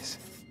draw with me. this.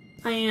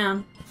 I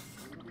am.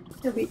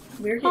 We're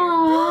here.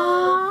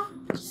 Aww.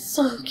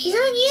 So cute.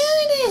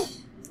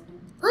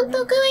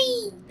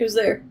 Who's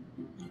there?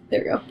 There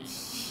we go.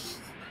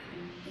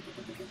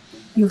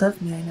 You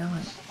love me, I know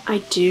it. I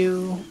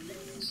do.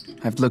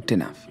 I've looked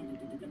enough.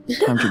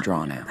 Time to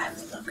draw now.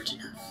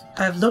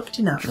 I've looked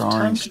enough. Drawing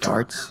Time to draw.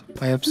 starts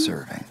by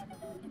observing,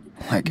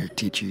 like our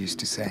teacher used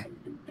to say.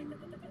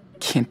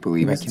 Can't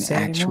believe I Doesn't can say it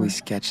actually anymore.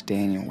 sketch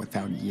Daniel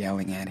without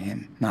yelling at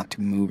him not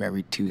to move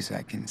every 2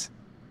 seconds.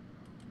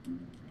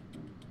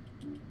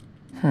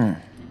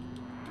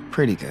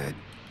 Pretty good.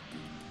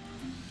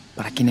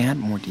 But I can add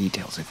more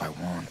details if I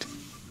want.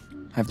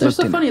 I've They're looked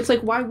so enough. funny. It's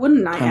like, why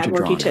wouldn't I Time add to more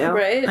draw now. detail?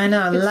 Right? I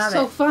know, I It's love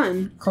so it.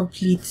 fun.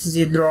 Complete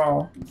the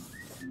draw.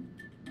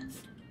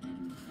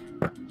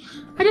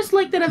 I just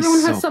like that everyone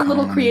He's has so some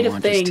little calm when he creative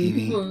watches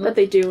thing TV. that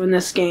they do in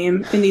this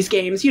game, in these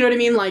games. You know what I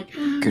mean? Like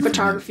Good for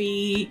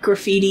photography,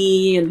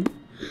 graffiti, and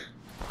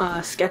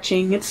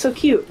sketching. It's so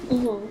cute.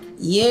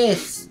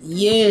 Yes,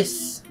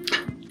 yes.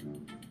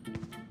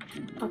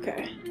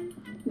 Okay.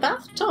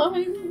 Bath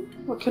time.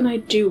 What can I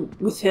do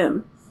with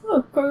him?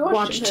 Oh, probably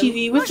Watch him.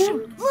 TV with him?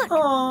 Look,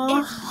 Aww.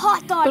 it's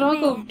hot dog But I'll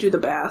man. go do the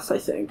bath, I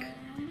think.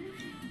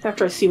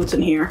 After I see what's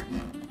in here.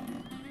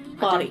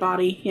 Body.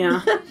 Body,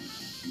 yeah.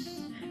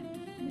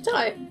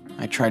 Die.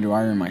 I tried to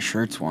iron my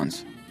shirts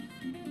once.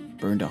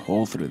 Burned a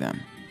hole through them.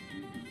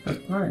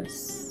 Of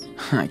course.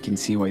 I can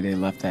see why they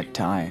left that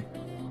tie.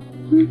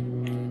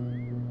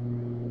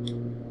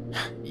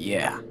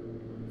 Yeah.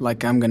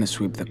 Like I'm gonna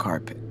sweep the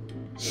carpet.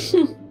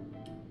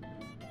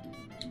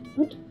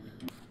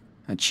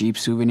 A cheap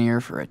souvenir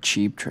for a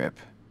cheap trip.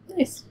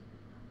 Nice.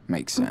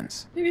 Makes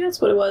sense. Maybe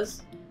that's what it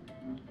was.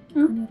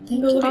 Thank Go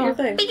look at Oh. your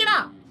thing. Pick it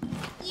up.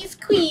 He's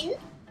queen.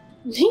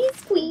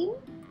 He's queen.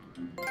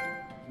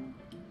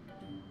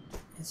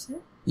 Is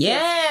it?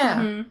 Yeah.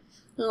 Mhm.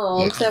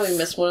 Oh, sad we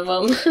missed one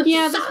of them.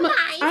 Yeah, this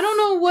I don't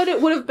know what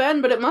it would have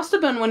been, but it must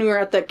have been when we were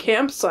at that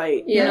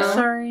campsite. You Yeah. know?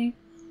 Sorry.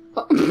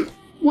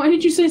 Why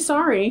did you say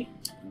sorry?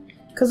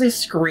 Because they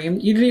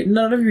screamed. You didn't.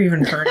 None of you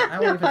even heard it. I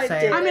won't even I say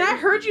did. it. I mean, I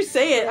heard you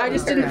say it. I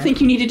just didn't Okay.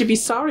 think you needed to be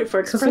sorry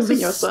for 'Cause it expressing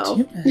was yourself.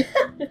 stupid.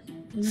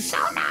 So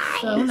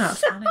nice. So not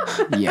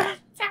funny. Yeah.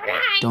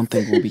 Don't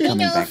think we'll be coming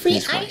back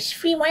this way.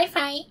 free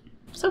Wi-Fi.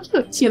 So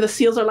cute. Yeah, the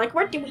seals are like,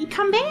 "Where do we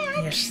come back?"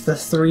 Yes, the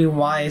 3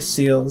 wise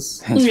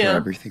seals. Thanks Yeah. for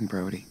everything,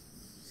 Brody.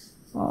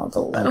 Oh, the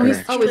letter. Oh, is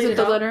it Traded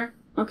the out. letter?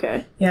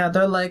 Okay. Yeah,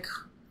 they're like,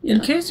 in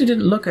case you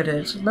didn't look at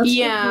it, let's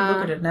Yeah.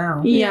 look at it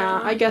now. Yeah,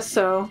 I guess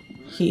so.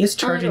 He is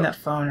charging that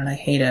phone, and I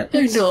hate it.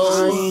 I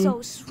know. Fine.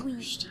 So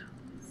sweet.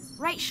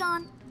 Right,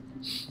 Sean?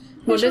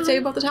 What did it say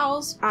about the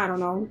towels? I don't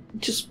know.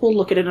 Just we'll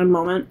look at it in a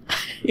moment.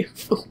 You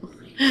fool.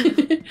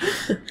 I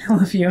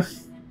love you.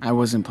 I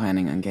wasn't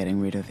planning on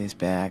getting rid of his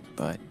bag,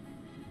 but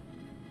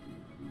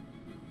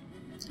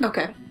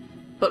Okay.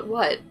 But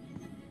what?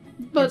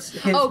 But It's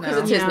his Oh, because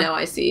now. it's his Yeah. now,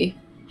 I see.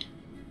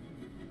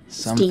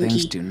 some Stinky.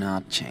 things do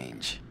not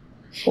change.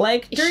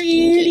 Like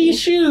dirty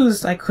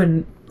shoes. I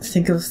couldn't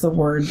think of the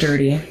word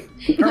dirty.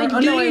 like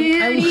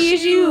dirty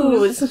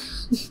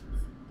shoes.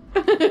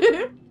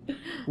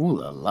 Ooh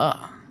la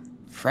la.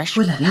 Fresh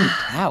Ooh la clean la.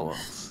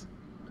 towels.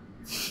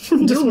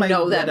 Just my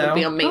No, that would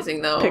be widow.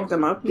 amazing, though. Pick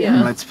them up.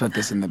 Yeah. Let's put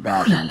this in the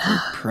bathroom for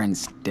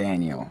Prince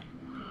Daniel.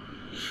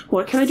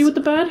 What can I do with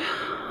the bed?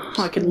 Oh,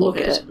 I can look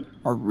at it.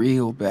 A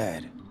real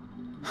bed.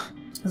 I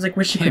was like,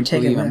 wish you could Can't take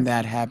it believe I'm with.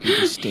 that happy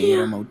to stay at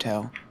a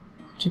motel.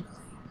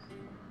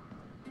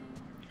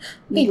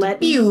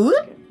 Let You?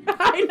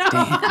 I know.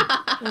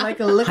 Damn. Like,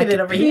 look I at it could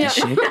over paint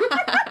here. the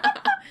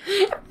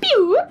shit.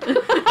 Pew.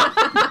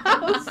 That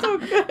was so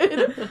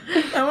good.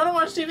 I want to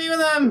watch TV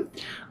with him.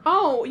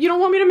 Oh, you don't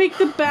want me to make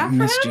the I bath for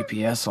missed him?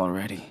 GPS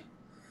already.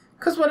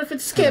 Because what if it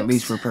But skips? at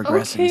least we're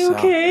progressing Okay, south.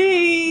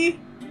 okay.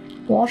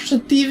 Watch the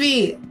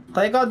TV.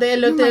 Regardez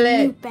le You're my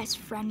new télé. best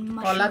friend, Oh,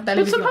 la Mushroom. But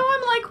télévision. somehow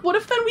I'm like, what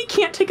if then we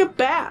can't take a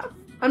bath?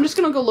 I'm just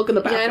gonna go look in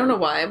the bathroom. Yeah, I don't know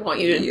why I want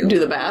you to do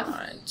the bath.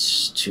 Want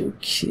to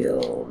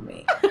kill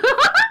me.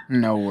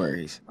 No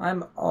worries.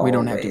 I'm always We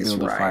don't have to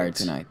build right. a fire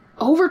tonight.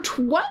 Over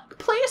what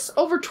place?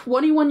 Over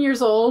 21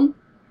 years old.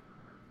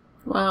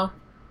 Wow.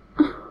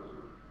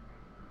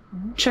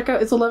 Check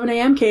out. It's 11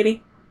 a.m.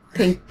 Katie.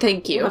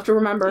 Thank You you. have to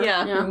remember.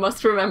 Yeah, you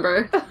must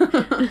remember.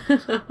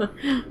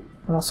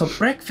 And also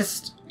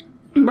breakfast.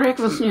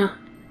 Breakfast. Yeah.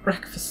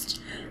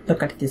 Breakfast.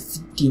 Look at this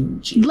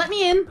dingy. Let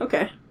me in.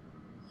 Okay.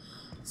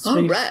 All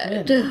Sweet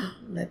right. friend.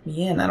 Let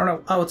me in. I don't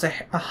know. Oh, it's a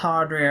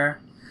hardware.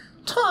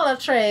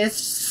 Toiletries.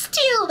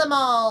 Steal them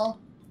all.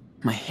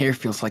 My hair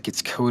feels like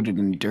it's coated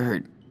in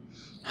dirt.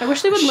 I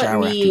wish they would let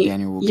Shower after me.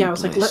 Daniel will be Yeah, I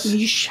was like, let bliss.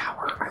 me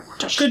shower. I want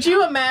to shower. Could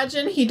you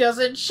imagine he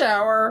doesn't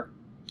shower?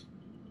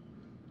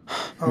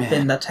 Open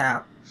Man. the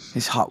tap.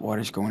 This hot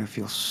water's going to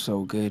feel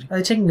so good. Are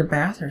they taking a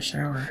bath or a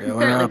shower? Fill her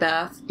Apparently up.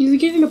 bath. He's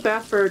getting a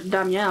bath for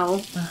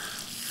Danielle.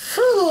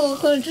 Oh,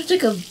 going to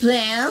take a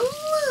bath?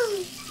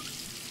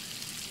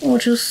 Or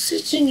just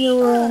sit in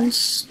your own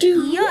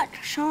stew. Yuck,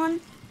 Sean.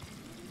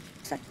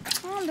 There's a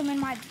condom in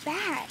my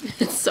bag.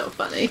 It's so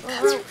funny.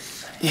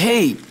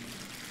 Hey,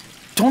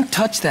 don't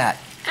touch that.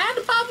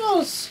 And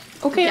bubbles!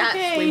 Okay, Yes,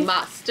 okay. we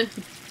must.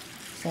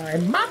 Sorry,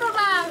 bubble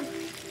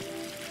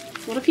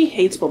bath! What if he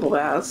hates bubble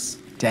baths?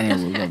 Daniel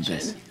will love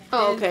this.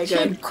 Oh, okay,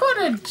 good. Kid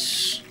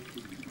couldn't.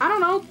 I don't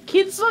know.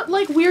 Kids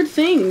like weird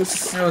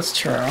things. That was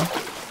true.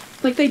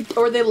 Like they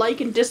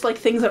like and dislike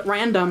things at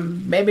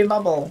random. Baby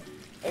bubble.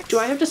 Do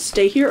I have to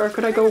stay here, or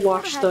could I go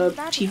watch the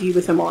TV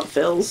with him while it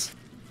fills?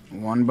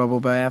 One bubble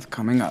bath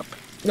coming up.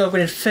 No, but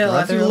it fell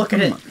after you look at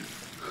it.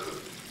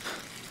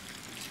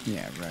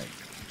 Yeah, right.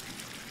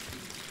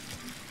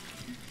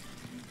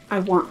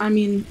 I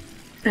mean,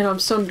 I know, I'm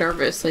so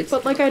nervous. Like,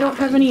 but like I don't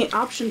have any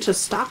option to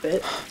stop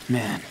it.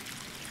 Man,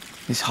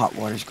 this hot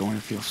water's going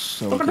to feel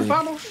so Look at the good.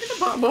 bubbles. Look at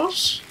the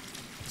bubbles.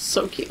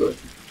 so cute.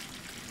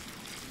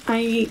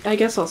 I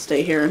guess I'll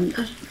stay here and.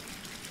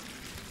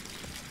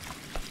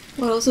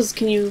 What else is?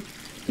 Can you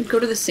go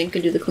to the sink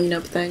and do the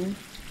cleanup thing?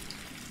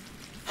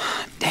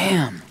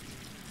 Damn.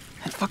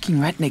 That fucking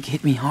redneck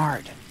hit me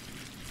hard.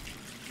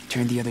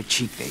 Turn the other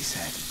cheek, they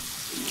said.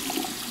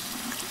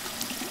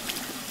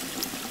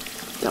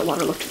 That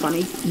water looked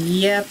funny.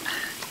 Yep.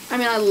 I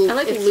mean, I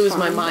like to it's lose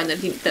my fun. mind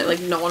that like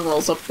no one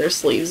rolls up their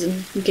sleeves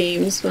in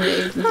games when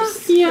they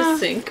just Yeah. the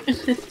sink.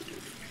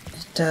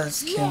 It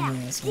does kill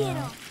me as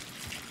well.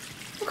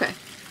 Okay,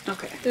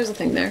 Okay. there's a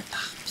thing there.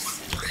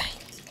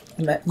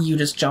 And that you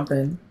just jump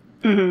in.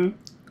 Mm-hmm.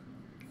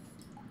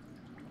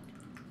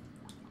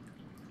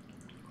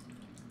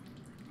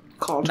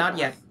 Called. Not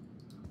yet.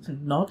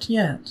 Not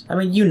yet. I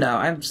mean, you know,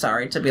 I'm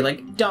sorry to be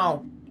like,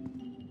 don't.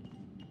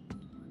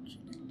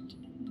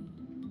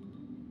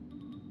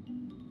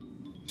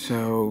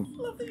 So,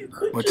 Love that you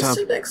could What's just up?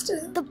 sit next to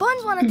him. The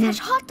buns want to catch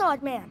Hot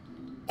Dog Man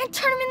and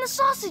turn him into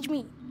sausage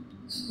meat.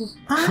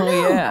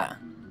 oh yeah.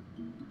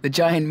 The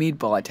giant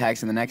meatball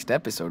attacks in the next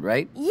episode,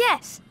 right?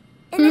 Yes,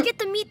 and they get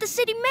to meet the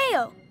city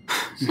mayo.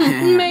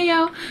 Man,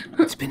 Mayo.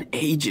 it's been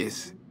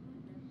ages.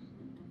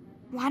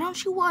 Why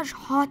don't you watch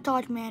Hot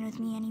Dog Man with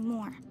me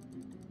anymore?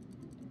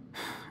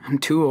 I'm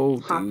too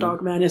old, Hot dude.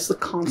 Dog Man is the I've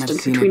constant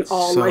seen between it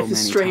all so Life is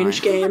many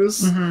Strange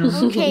times.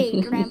 games.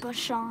 Okay, Grandpa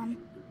Sean.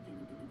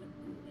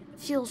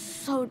 Feels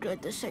so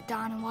good to sit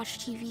down and watch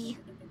TV.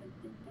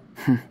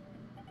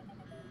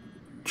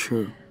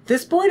 True.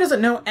 This boy doesn't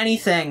know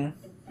anything.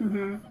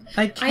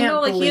 I can't I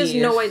know, like he has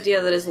believe no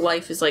idea that his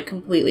life is like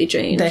completely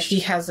changed. that he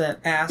hasn't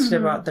asked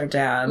about their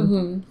dad.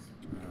 And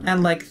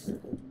like,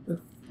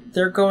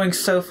 they're going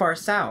so far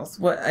south.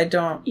 What I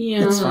don't.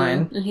 Yeah. It's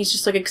fine. And he's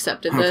just like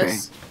accepted Okay.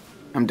 this.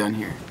 I'm done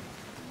here.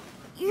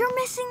 You're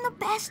missing the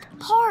best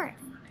part.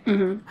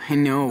 I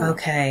know.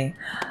 Okay,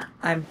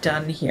 I'm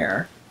done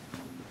here.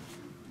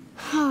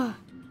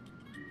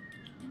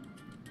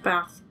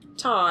 Bath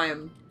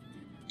time.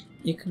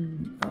 You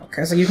can.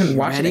 Okay, so you can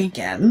watch Ready? it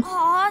again.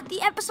 Aw,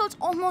 the episode's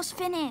almost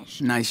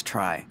finished. Nice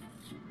try.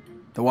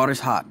 The water's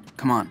hot.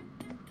 Come on.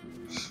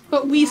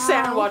 But we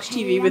sat and watched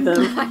TV with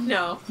him. I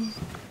know.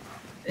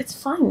 It's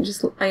fine.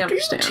 Just I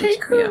understand.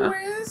 Take her yeah.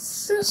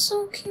 with. They're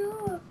so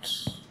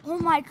cute. Oh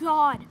my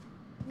god.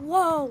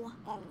 Whoa.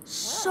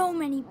 So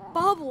many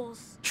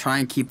bubbles. Try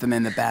and keep them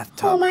in the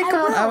bathtub. Oh my I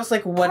god! will. I was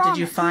like, what did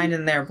you Promise. find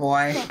in there,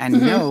 boy? And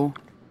no,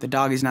 the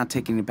dog is not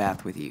taking a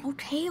bath with you.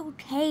 Okay.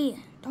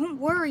 Don't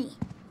worry.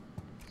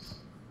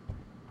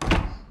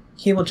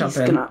 He will jump He's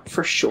in. gonna,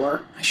 for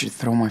sure. I should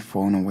throw my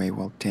phone away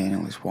while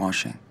Daniel is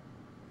washing.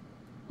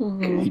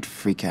 He'd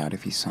freak out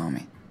if he saw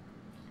me.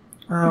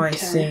 Oh, I Okay.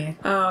 see.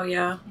 Oh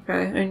yeah.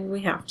 Okay. And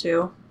we have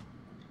to.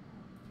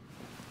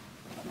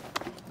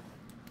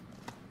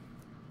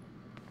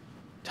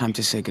 Time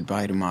to say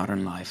goodbye to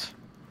modern life.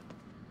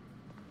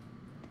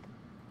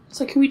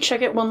 So can we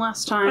check it one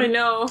last time? I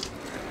know.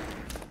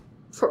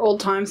 For old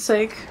time's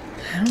sake.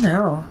 I don't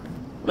know.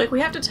 Like we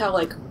have to tell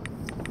like,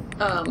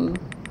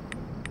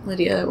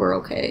 Lydia that we're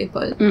okay,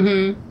 but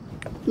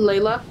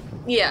Layla?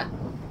 yeah.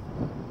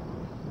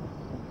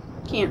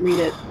 Can't read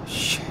it.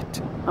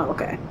 Shit. Oh,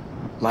 okay.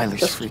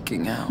 Lila's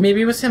freaking out.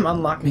 Maybe it was him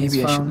unlocking Maybe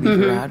his I should phone. leave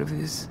her out of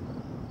this.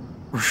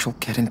 Or she'll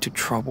get into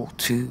trouble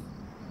too.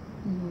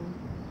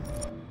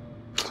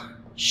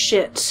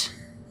 Shit.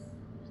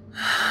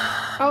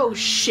 Oh,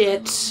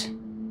 shit.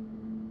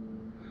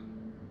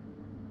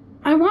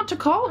 I want to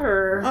call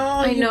her. Oh,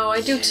 I know.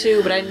 I do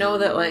too, but I know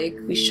that like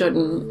we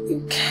shouldn't.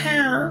 You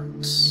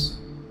can't.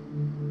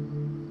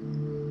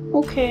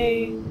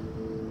 Okay.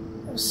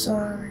 I'm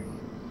sorry.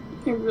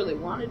 I really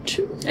wanted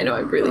to. I know. I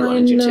really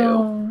wanted you to.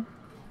 know.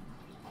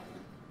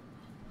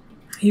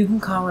 You can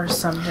call her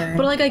someday.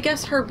 But like, I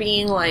guess her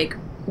being like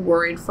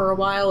worried for a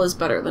while is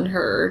better than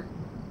her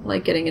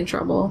like getting in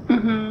trouble.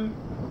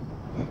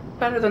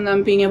 Better than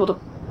them being able to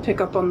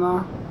pick up on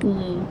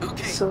the...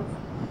 Okay. So,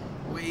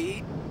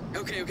 Wait.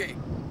 Okay.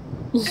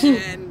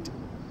 And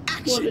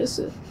action. what is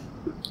it?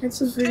 It's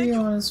a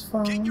video on his Get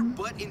your phone.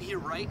 butt in here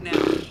right now.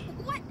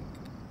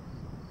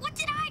 What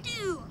did I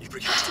do? You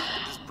produced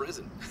this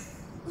present.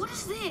 What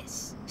is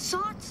this?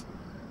 Socks?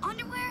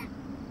 Underwear?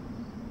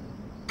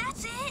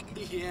 That's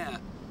it? Yeah.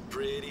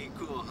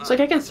 It's like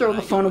I can throw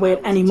the phone away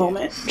at any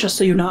moment, just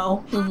so you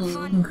know.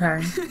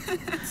 Okay.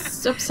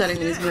 It's upsetting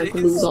that he's gonna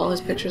lose all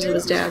his pictures of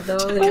his dad, though.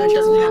 That he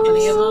doesn't have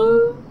any of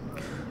them.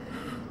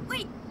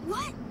 Wait,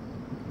 what?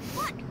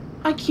 What?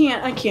 I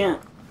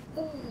can't.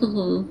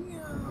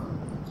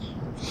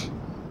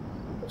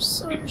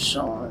 Sorry,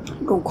 Sean.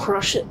 Go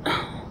crush it.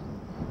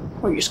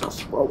 Or you're just gonna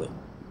throw it.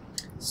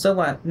 So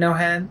what? No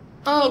head?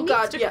 Oh he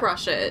god, needs to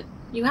crush it.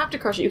 You have to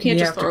crush it. You can't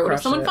just throw it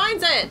if someone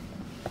finds it.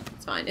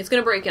 It's fine. It's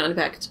gonna break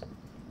unpicked.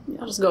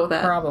 I'll just go with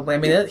that. Probably. I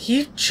mean,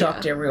 he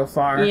chucked it real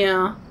far.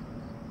 Yeah.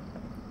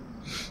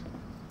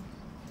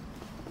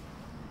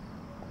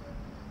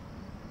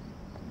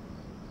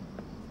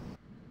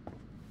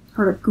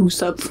 Heard a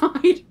goose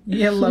outside.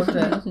 Yeah, loved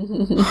it.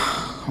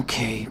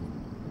 Okay.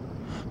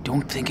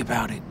 Don't think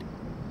about it.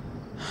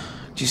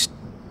 Just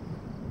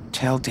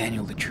tell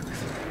Daniel the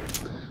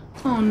truth.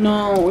 Oh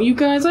no, you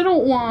guys, I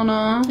don't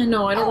wanna. I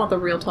know, I don't want the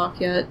real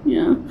talk yet.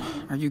 Yeah.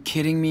 Are you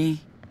kidding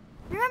me?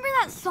 Remember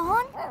that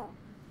song?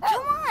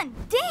 Come on,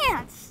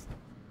 dance!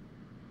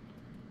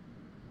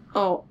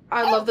 Oh,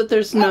 I love that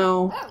there's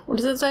no What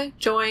does it say?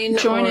 Join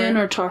in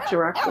or talk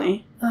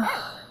directly. I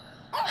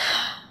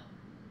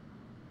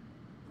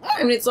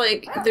mean, it's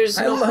like there's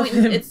I no love point.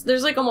 him.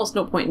 There's like almost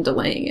no point in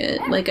delaying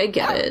it. Like I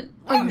get it.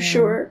 Are you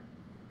sure?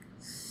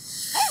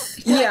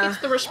 Yeah. It's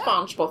the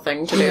responsible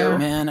thing to do.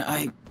 Man,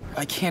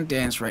 I can't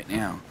dance right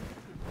now.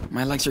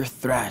 My legs are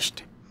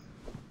thrashed.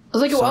 I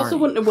was like, it also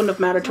wouldn't have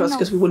mattered to us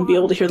because we wouldn't be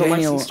able to hear the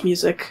Daniel. licensed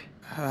music.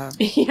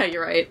 Yeah,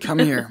 you're right. Come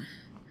here.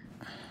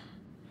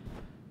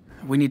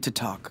 We need to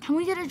talk. Can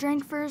we get a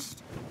drink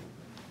first?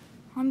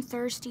 I'm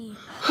thirsty.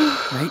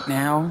 Right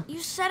now? You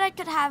said I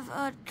could have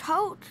a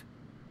Coke.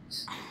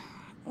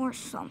 Or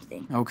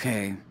something.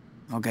 Okay,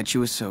 I'll get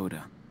you a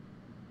soda.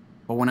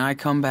 But when I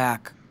come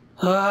back,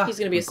 He's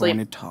gonna be we're asleep.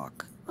 going to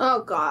talk.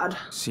 Oh god.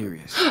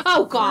 Serious.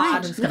 Oh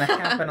god. It's gonna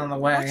happen on the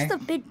way. What's the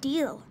big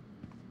deal?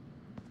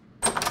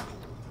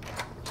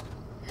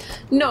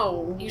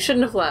 No, you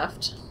shouldn't have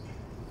left.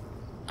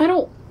 I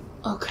don't.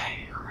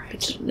 Okay, alright.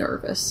 It's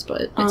nervous,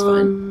 but it's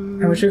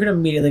fine. I wish we could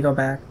immediately go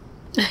back.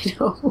 I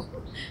know.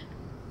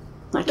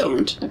 I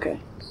can't. Okay.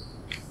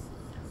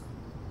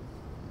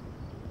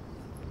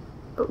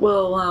 But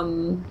we'll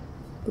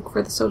look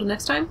for the soda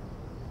next time.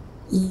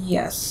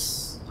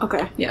 Yes.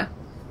 Okay. Yeah.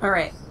 All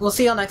right. We'll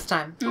see y'all next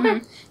time.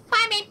 Okay.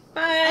 Bye, babe.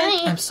 Bye.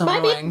 I'm so Bye,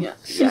 babe. annoying.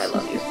 Yeah, I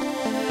love you.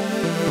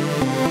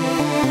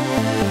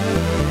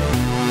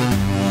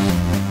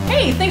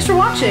 Hey, thanks for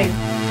watching!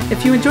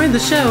 If you enjoyed the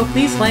show,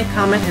 please like,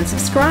 comment, and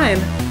subscribe.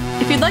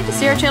 If you'd like to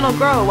see our channel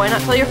grow, why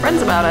not tell your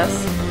friends about us?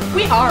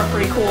 We are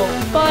pretty cool,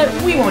 but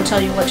we won't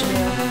tell you what to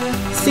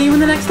do. See you in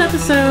the next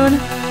episode.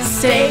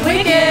 Stay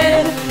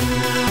wicked!